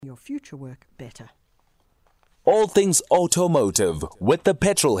your future work better. All things automotive with the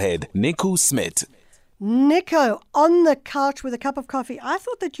petrol head, Nico Smith. Nico, on the couch with a cup of coffee. I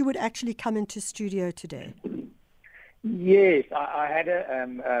thought that you would actually come into studio today. Yes, I had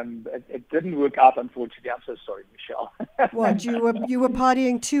it didn't work out, unfortunately. I'm so sorry, Michelle. What, you were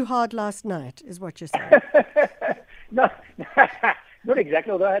partying too hard last night, is what you're saying? No, not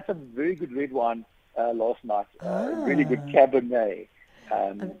exactly, although I had some very good red wine last night. Really good Cabernet.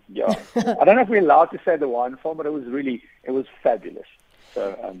 Yeah. I don't know if we're allowed to say the wine form, but it was fabulous.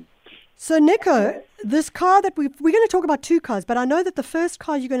 So Nico, this car that we're going to talk about two cars, but I know that the first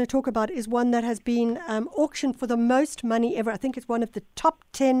car you're going to talk about is one that has been auctioned for the most money ever. I think it's one of the top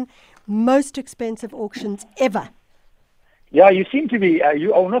 10 most expensive auctions ever. Yeah, you seem to be,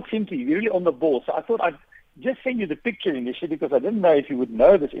 you're really on the ball. So I thought I'd just send you the picture initially because I didn't know if you would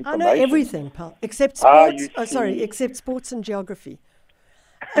know this information. I know everything, pal, except sports. Except sports and geography.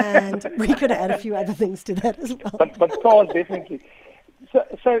 And we could add a few other things to that as well. But cars definitely. So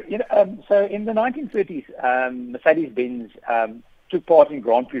in the 1930s, Mercedes-Benz took part in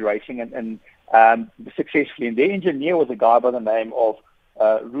Grand Prix racing and successfully. And their engineer was a guy by the name of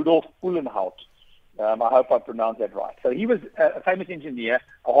Rudolf Uhlenhaut. I hope I pronounced that right. So he was a famous engineer,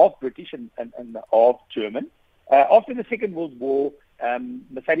 half British and half German. After the Second World War,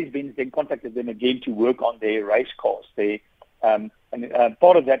 Mercedes-Benz then contacted them again to work on their race cars. And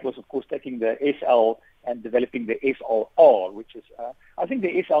part of that was, of course, taking the SL and developing the SLR, which is, I think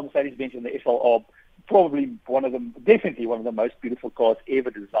the SL Mercedes-Benz and the SLR, definitely one of the most beautiful cars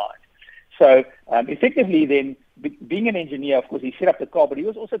ever designed. So effectively then, being an engineer, of course, he set up the car, but he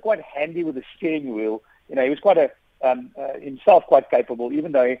was also quite handy with the steering wheel. He was himself quite capable,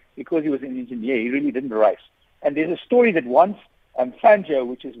 even though because he was an engineer, he really didn't race. And there's a story that once Fangio,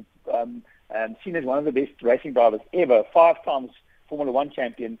 which is seen as one of the best racing drivers ever, 5 times Formula One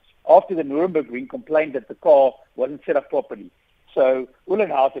champion, after the Nuremberg Ring complained that the car wasn't set up properly. So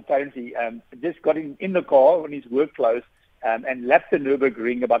Uhlenhaut apparently just got in the car in his work clothes and lapped the Nuremberg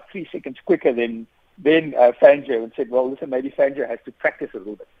Ring about 3 seconds quicker than Fangio, and said, well, listen, maybe Fangio has to practice a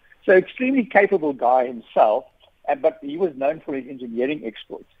little bit. So extremely capable guy himself, but he was known for his engineering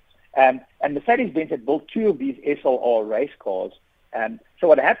exploits. And Mercedes-Benz had built 2 of these SLR race cars. So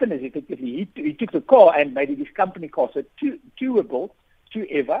what happened is effectively he took the car and made it his company car. So two were built, 2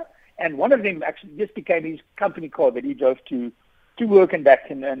 ever, and one of them actually just became his company car that he drove to work and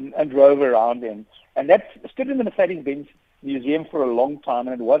back and drove around in. And that stood in the Mercedes-Benz museum for a long time,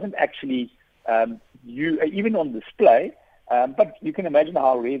 and it wasn't actually even on display. But you can imagine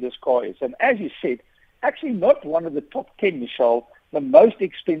how rare this car is. And as you said, actually not one of the top 10, Michelle, the most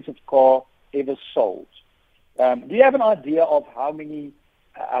expensive car ever sold. Do you have an idea of how many,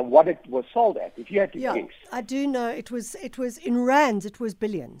 what it was sold at, if you had to guess? Yeah, I do know. It was in rands, it was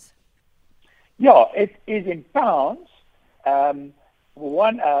billions. Yeah, it is in pounds,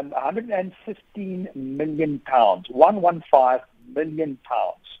 115 million pounds, 115 million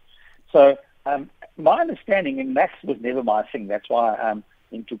pounds. So my understanding, and maths was never my thing, that's why I'm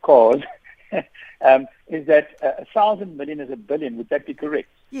into cars, is that 1,000 million is a billion. Would that be correct?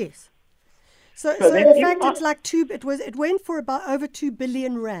 Yes. So in fact, it's like it went for about over 2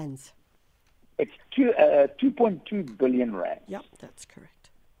 billion rands. It's 2.2 billion rands. Yep, that's correct.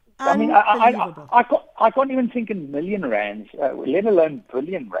 I mean, I can't even think in million rands, let alone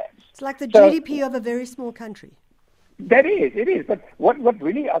billion rands. It's like the GDP of a very small country. It is. But what I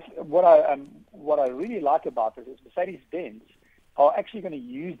really like about this is Mercedes-Benz are actually going to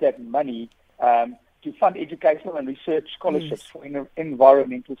use that money to fund educational and research scholarships for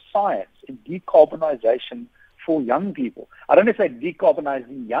environmental science and decarbonization for young people. I don't know if they're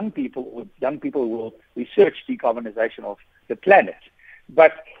decarbonizing young people or young people will research decarbonization of the planet.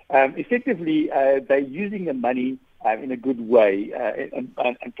 But effectively, they're using the money in a good way and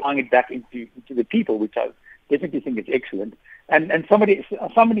applying it back into the people, which I definitely think is excellent. And somebody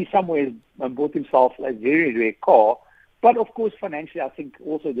somewhere bought himself a very rare car. But of course, financially, I think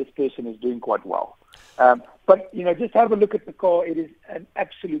also this person is doing quite well. But just have a look at the car. It is an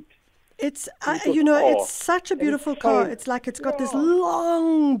absolute. It's it's such a beautiful car. It's like it's got this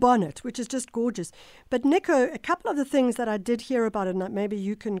long bonnet, which is just gorgeous. But Nico, a couple of the things that I did hear about it, and maybe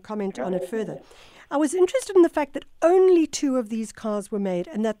you can comment on it further. I was interested in the fact that only 2 of these cars were made,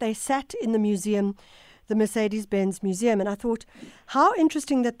 and that they sat in the museum, the Mercedes-Benz Museum. And I thought, how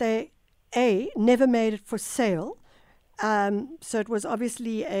interesting that they never made it for sale. So it was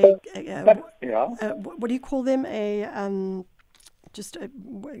obviously what do you call them? just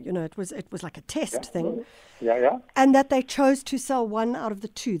it was like a test thing. Yeah. And that they chose to sell one out of the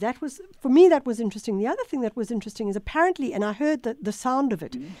two. That was, for me, that was interesting. The other thing that was interesting is apparently, and I heard the sound of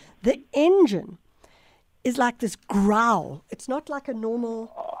it, the engine is like this growl. It's not like a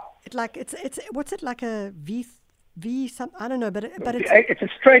normal. It's what's it like a V some, I don't know, but it's a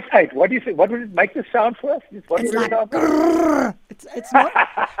straight 8. What do you think? What would it make the sound for us? It's like it's not.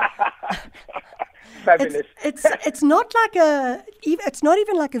 Fabulous. It's not like it's not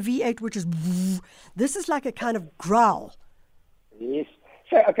even like a V8, which is. This is like a kind of growl. Yes.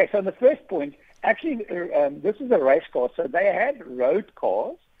 So on the first point, actually, this is a race car. So they had road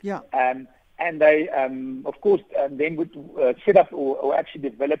cars. Yeah. And they, of course, then would set up or actually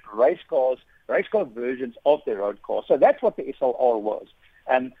develop race car versions of the road car. So that's what the SLR was.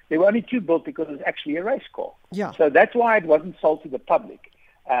 There were only 2 built because it was actually a race car. Yeah. So that's why it wasn't sold to the public.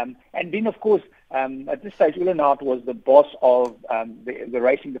 And then, of course, at this stage, Uhlenhout was the boss of the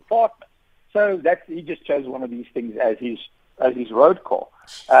racing department. So he just chose one of these things as his road car.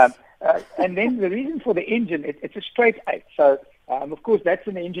 And then the reason for the engine, it's a straight 8. So of course, that's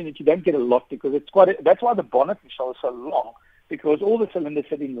an engine that you don't get a lot because that's why the bonnet is so long, because all the cylinders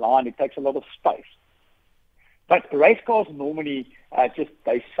sit in line. It takes a lot of space. But race cars normally they just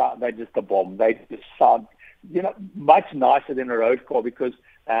a bomb. They just sound much nicer than a road car because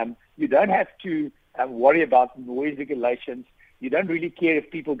you don't have to worry about noise regulations. You don't really care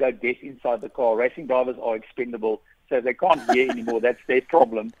if people go deaf inside the car. Racing drivers are expendable, so if they can't hear anymore, that's their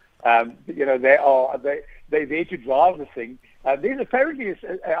problem. They're there to drive the thing. There's apparently,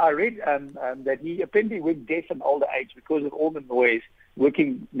 I read that he apparently went deaf at an older age because of all the noise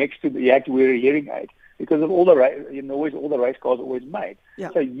working next to he had to wear a hearing aid because of all the noise all the race cars always made.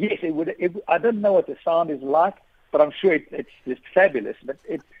 Yeah. So yes, I don't know what the sound is like, but I'm sure it's just fabulous. But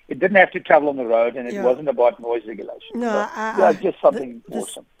it didn't have to travel on the road, and it wasn't about noise regulation. No, so, just something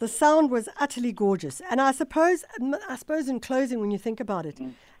awesome. The sound was utterly gorgeous, and I suppose in closing, when you think about it.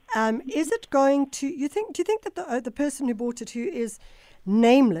 Is it going to? Do you think that the person who bought it, who is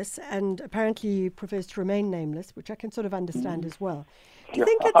nameless and apparently prefers to remain nameless, which I can sort of understand as well, do you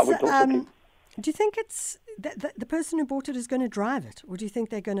think it's? Do you think it's the person who bought it is going to drive it, or do you think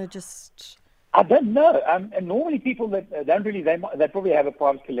they're going to just? I don't know. And normally people that don't really, they probably have a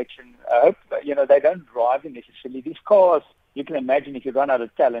private collection. I hope they don't drive them necessarily. These cars, you can imagine, if you run out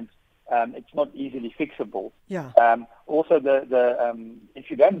of talent. It's not easily fixable. Yeah. Also, if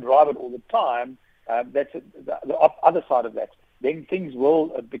you don't drive it all the time, that's the other side of that. Then things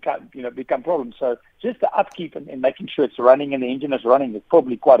will become problems. So just the upkeep and making sure it's running and the engine is running is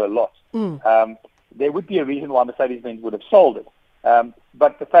probably quite a lot. There would be a reason why Mercedes-Benz would have sold it.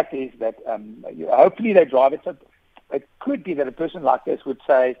 But the fact is that hopefully they drive it. So it could be that a person like this would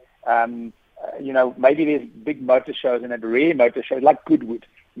say, maybe there's big motor shows and at rare motor shows like Goodwood.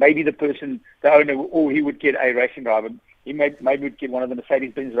 Maybe the owner, he would get a racing driver. He maybe would get one of the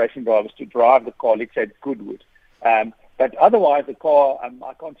Mercedes-Benz racing drivers to drive the car, let's say at Goodwood. But otherwise, the car,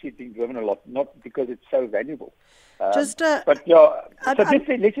 I can't see it being driven a lot, not because it's so valuable. Let's just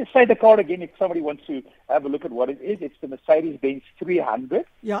say the car again, if somebody wants to have a look at what it is. It's the Mercedes-Benz 300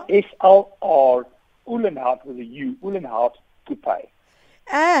 SLR Uhlenhout with a U, Uhlenhout Coupe.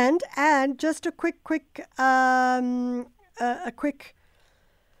 And just a quick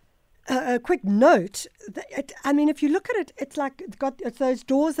note. If you look at it, it's like it's those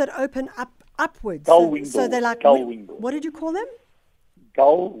doors that open upwards. Gull-wing doors. So they're like gull-wing doors. What did you call them?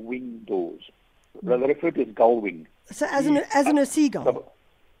 Gull-wing doors. They're referred to as gull-wing. So as in a seagull.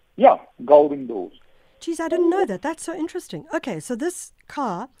 Yeah, gull-wing doors. Geez, I didn't know that. That's so interesting. Okay, so this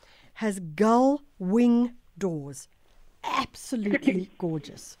car has gull-wing doors. Absolutely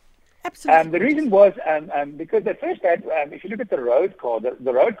gorgeous. Absolutely. The reason was because they first had, if you look at the road car,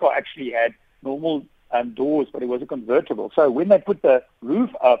 the road car actually had normal doors, but it was a convertible. So when they put the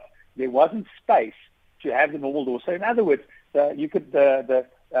roof up, there wasn't space to have the normal doors. So in other words, you could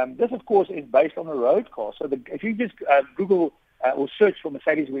this of course is based on a road car. So if you just Google or search for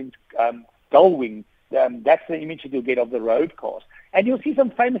Mercedes-Benz gull-wing, that's the image that you'll get of the road cars. And you'll see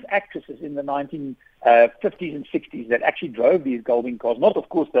some famous actresses in the 1950s and 60s that actually drove these gull-wing cars. Not, of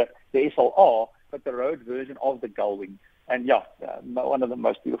course, the SLR, but the road version of the gull-wing. And, one of the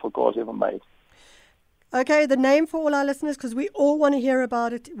most beautiful cars ever made. Okay, the name for all our listeners, because we all want to hear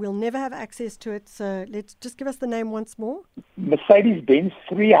about it. We'll never have access to it, so let's just give us the name once more. Mercedes-Benz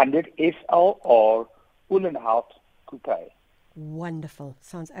 300 SLR Uhlenhout Coupe. Wonderful.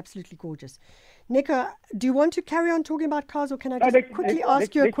 Sounds absolutely gorgeous. Nico, do you want to carry on talking about cars, or can I just quickly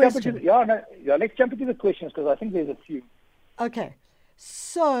ask you a question? Let's jump into the questions, because I think there's a few. Okay.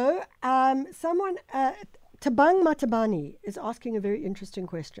 So, someone, Tabang Matabani is asking a very interesting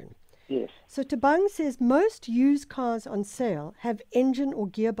question. Yes. So Tabang says most used cars on sale have engine or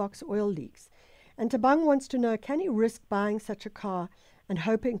gearbox oil leaks. And Tabang wants to know, can he risk buying such a car and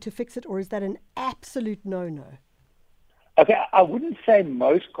hoping to fix it, or is that an absolute no-no? Okay, I wouldn't say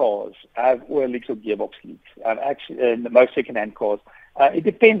most cars have oil leaks or gearbox leaks. Actually, most second-hand cars. It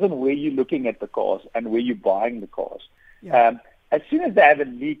depends on where you're looking at the cars and where you're buying the cars. Yeah. As soon as they have a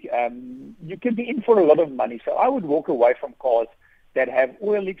leak, you can be in for a lot of money. So I would walk away from cars that have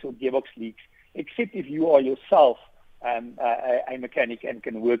oil leaks or gearbox leaks, except if you are yourself a mechanic and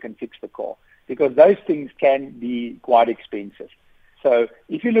can work and fix the car, because those things can be quite expensive. So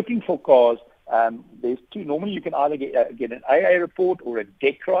if you're looking for cars, there's two. Normally, you can either get an AA report or a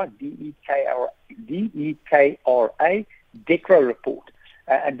DEKRA, D-E-K-R-A, DEKRA report.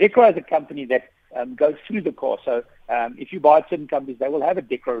 And DEKRA is a company that goes through the car. So if you buy at certain companies, they will have a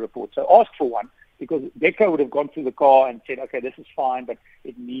DEKRA report. So ask for one, because DEKRA would have gone through the car and said, okay, this is fine, but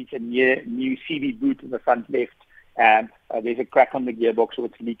it needs a new CV boot in the front left. There's a crack on the gearbox, or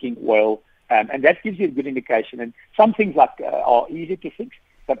it's leaking oil. And that gives you a good indication. And some things are easy to fix,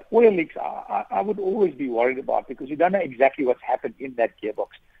 but oil leaks, I would always be worried about, because you don't know exactly what's happened in that gearbox.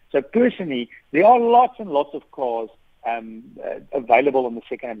 So personally, there are lots and lots of cars available on the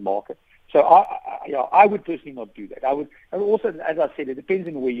second-hand market. So I would personally not do that. I would also, as I said, it depends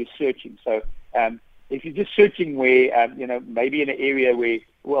on where you're searching. So if you're just searching where, maybe in an area where,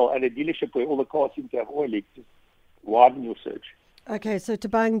 at a dealership where all the cars seem to have oil leaks, just widen your search. Okay, so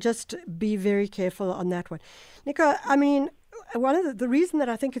Tabang, just be very careful on that one. Nico, I mean, one of the reason that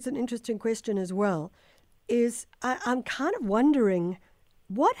I think it's an interesting question as well is I'm kind of wondering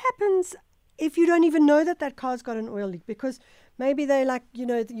what happens if you don't even know that car's got an oil leak, because maybe they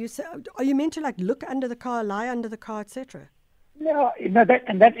you say, are you meant to look under the car, lie under the car, etc.? No,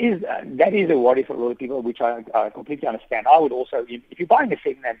 that is a worry for a lot of people, which I completely understand. I would also, if you're buying a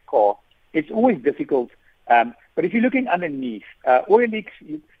second-hand car, it's always difficult. But if you're looking underneath, oil leaks,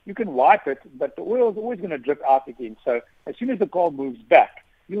 you can wipe it, but the oil is always going to drip out again. So as soon as the car moves back,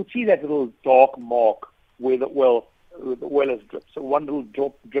 you'll see that little dark mark where the oil has dripped. So one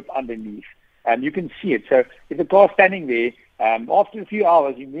little drip underneath, and you can see it. So if the car's standing there, after a few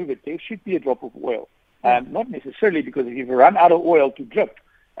hours you move it, there should be a drop of oil. Not necessarily, because if you've run out of oil to drip,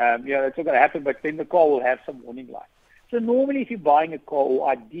 that's not going to happen, but then the car will have some warning light. So normally if you're buying a car, or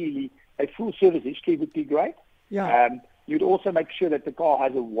ideally a full service history would be great. Yeah. You'd also make sure that the car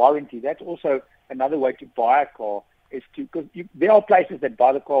has a warranty. That's also another way to buy a car, is because there are places that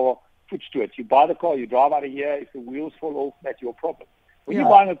buy the car foot stewards. You buy the car, you drive out of here, if the wheels fall off, that's your problem. When you're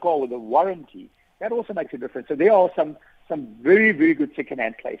buying a car with a warranty, that also makes a difference. So there are some very, very good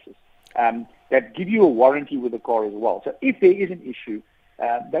second-hand places that give you a warranty with the car as well. So if there is an issue,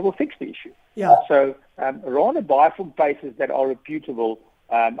 they will fix the issue. Yeah. So rather buy from places that are reputable.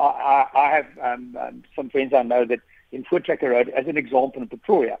 I have some friends I know that in Voortrekker Road, as an example, in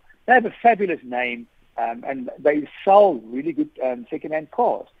Petrol, they have a fabulous name, and they sell really good second-hand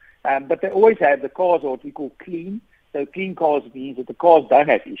cars. But they always have the cars are what we call clean. So clean cars means that the cars don't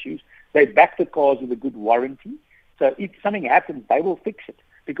have issues. They back the cars with a good warranty. So if something happens, they will fix it,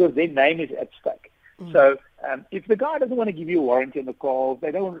 because their name is at stake. Mm. So if the guy doesn't want to give you a warranty on the car,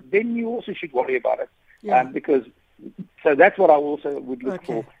 then you also should worry about it. Yeah. So that's what I also would look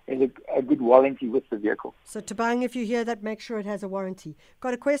for, is a good warranty with the vehicle. So Tabang, if you hear that, make sure it has a warranty.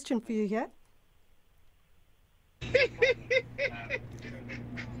 Got a question for you here.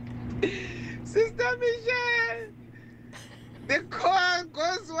 Sister Michelle, the car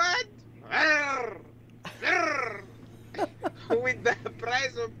goes what? With the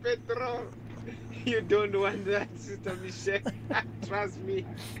price of petrol, you don't want that, Sister Michelle. Trust me.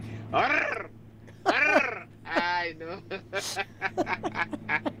 I know.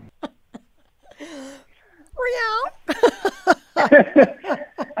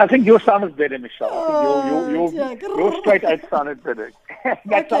 I think your sounded better, Michelle. I think your straight out sounded better.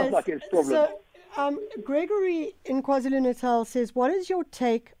 That sounds like his problem. So, Gregory in KwaZulu-Natal says, what is your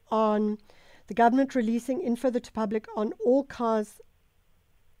take on the government releasing info to the public on all cars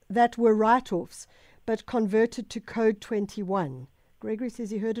that were write-offs but converted to Code 21? Gregory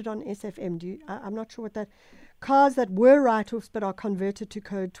says he heard it on SFM. I'm not sure what that... Cars that were write-offs but are converted to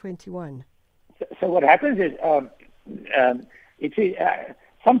Code 21. So what happens is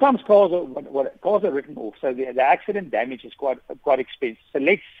sometimes cars are written off, so the accident damage is quite expensive. So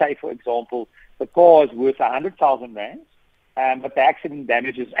let's say, for example, the car is worth 100,000 rands, but the accident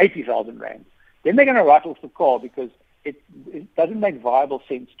damage is 80,000 rands. Then they're going to write off the car because it doesn't make viable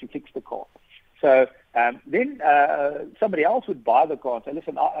sense to fix the car. So then somebody else would buy the car and say,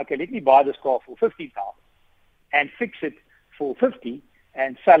 listen, okay, let me buy this car for 50,000. and fix it for 50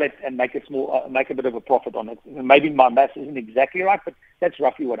 and sell it and make a bit of a profit on it. Maybe my math isn't exactly right, but that's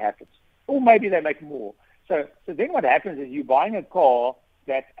roughly what happens. Or maybe they make more. So then what happens is you're buying a car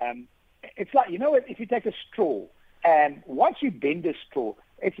that it's like, if you take a straw, and once you bend a straw,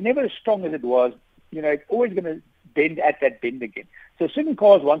 it's never as strong as it was. It's always going to bend at that bend again. So certain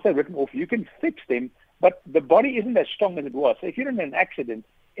cars, once they're written off, you can fix them, but the body isn't as strong as it was. So if you're in an accident,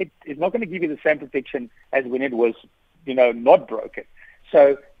 it is not going to give you the same protection as when it was, not broken.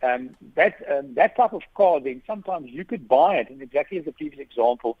 So that type of car, then sometimes you could buy it, and exactly as the previous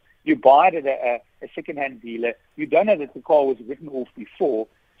example, you buy it at a second-hand dealer. You don't know that the car was written off before.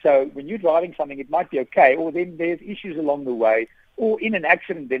 So when you're driving something, it might be okay, or then there's issues along the way, or in an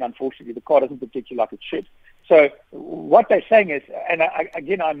accident, then unfortunately the car doesn't protect you like it should. So what they're saying is, and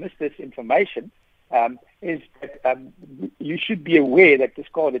I missed this information, is that you should be aware that this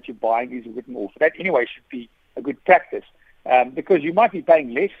car that you're buying is written off. That anyway should be a good practice, because you might be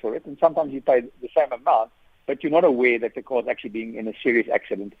paying less for it, and sometimes you pay the same amount, but you're not aware that the car is actually being in a serious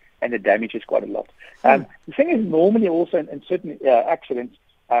accident and the damage is quite a lot. The thing is, normally also in certain accidents,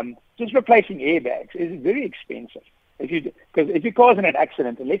 just replacing airbags is very expensive. Because if your car's in an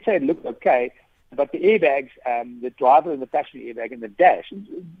accident, and let's say it looked okay, but the airbags, the driver and the passenger airbag and the dash,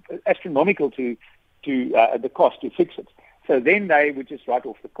 is astronomical to the cost to fix it. So then they would just write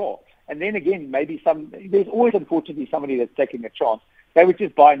off the car. And then again, there's always unfortunately somebody that's taking a chance. They would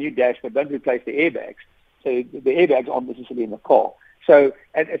just buy a new dash but don't replace the airbags. So the airbags aren't necessarily in the car. So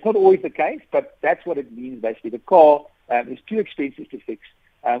and it's not always the case, but that's what it means basically. The car is too expensive to fix,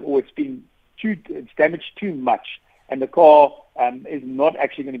 or it's damaged too much, and the car is not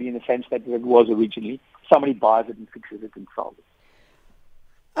actually going to be in the same state that it was originally. Somebody buys it and fixes it and sells it.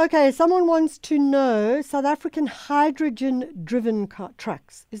 Okay, someone wants to know South African hydrogen-driven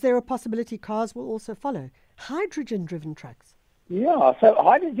trucks. Is there a possibility cars will also follow hydrogen-driven trucks? Yeah, so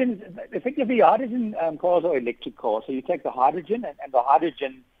effectively hydrogen cars are electric cars. So you take the hydrogen and the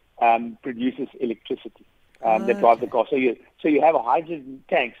hydrogen produces electricity that drives the car. So you have a hydrogen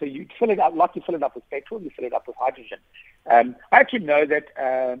tank. So you fill it up, like you fill it up with petrol, you fill it up with hydrogen. I actually know that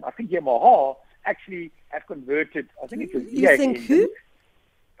I think Yamaha actually have converted, I think it was You think who?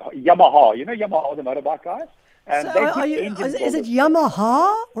 Yamaha. You know Yamaha, the motorbike guys? Is it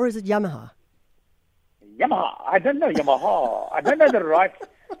Yamaha or is it Yamaha? Yamaha. I don't know Yamaha. I don't know the right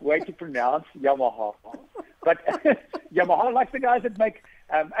way to pronounce Yamaha. But Yamaha, like the guys that make,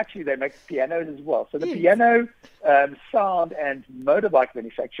 actually they make pianos as well. So the piano sound and motorbike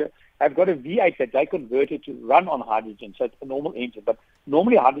manufacturer have got a V8 that they converted to run on hydrogen. So it's a normal engine, but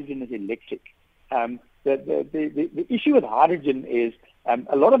normally hydrogen is electric. The issue with hydrogen is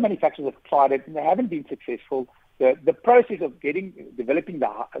a lot of manufacturers have tried it and they haven't been successful. The process of developing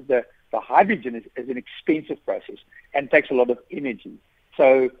the hydrogen is an expensive process and takes a lot of energy.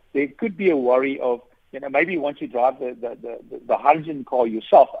 So there could be a worry of, maybe once you drive the hydrogen car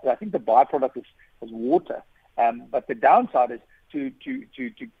yourself, I think the byproduct is water. But the downside is to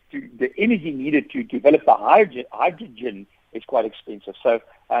the energy needed to develop the hydrogen is quite expensive. So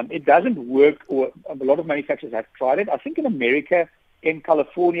it doesn't work, or a lot of manufacturers have tried it. I think in America, in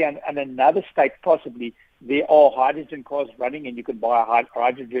California and another state possibly, there are hydrogen cars running and you can buy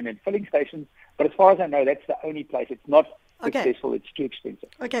hydrogen in filling stations. But as far as I know, that's the only place. It's not successful. It's too expensive.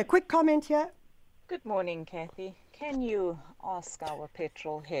 Okay, quick comment here. Good morning, Kathy. Can you ask our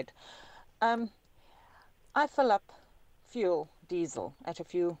petrol head? I fill up diesel, at a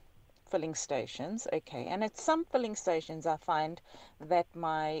few filling stations, okay. And at some filling stations, I find that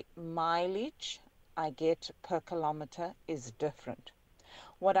my mileage I get per kilometer is different.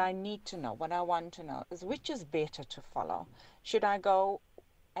 What I want to know is which is better to follow. Should I go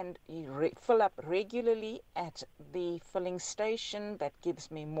and fill up regularly at the filling station that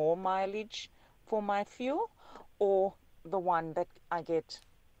gives me more mileage for my fuel, or the one that I get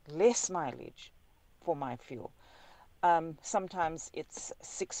less mileage for my fuel? Sometimes it's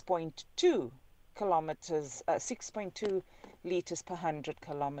 6.2 kilometers, 6.2 liters per 100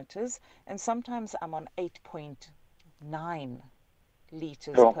 kilometers, and sometimes I'm on 8.9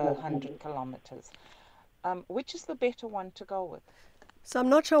 liters per 100 kilometers. Which is the better one to go with? So I'm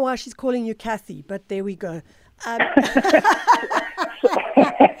not sure why she's calling you Kathy, but there we go.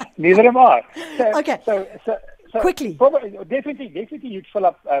 Neither am I. Okay. So quickly. Definitely you'd fill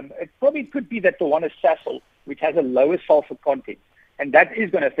up. It probably could be that the one is Sassel, which has a lower sulfur content, and that is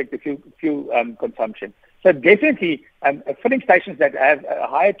going to affect the fuel consumption. So definitely filling stations that have a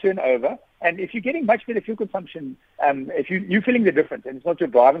higher turnover, and if you're getting much better fuel consumption, if you're feeling the difference, and it's not your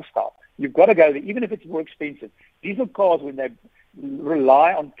driving style, you've got to go there, even if it's more expensive. Diesel cars, when they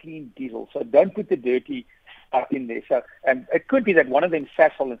rely on clean diesel, so don't put the dirty up in there. So it could be that one of them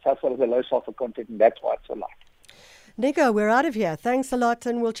sasol, and sasol has a low sulfur content, and that's why it's so light. Nico, we're out of here. Thanks a lot,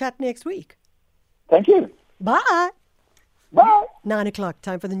 and we'll chat next week. Thank you. Bye. Bye. 9 o'clock,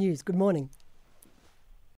 time for the news. Good morning.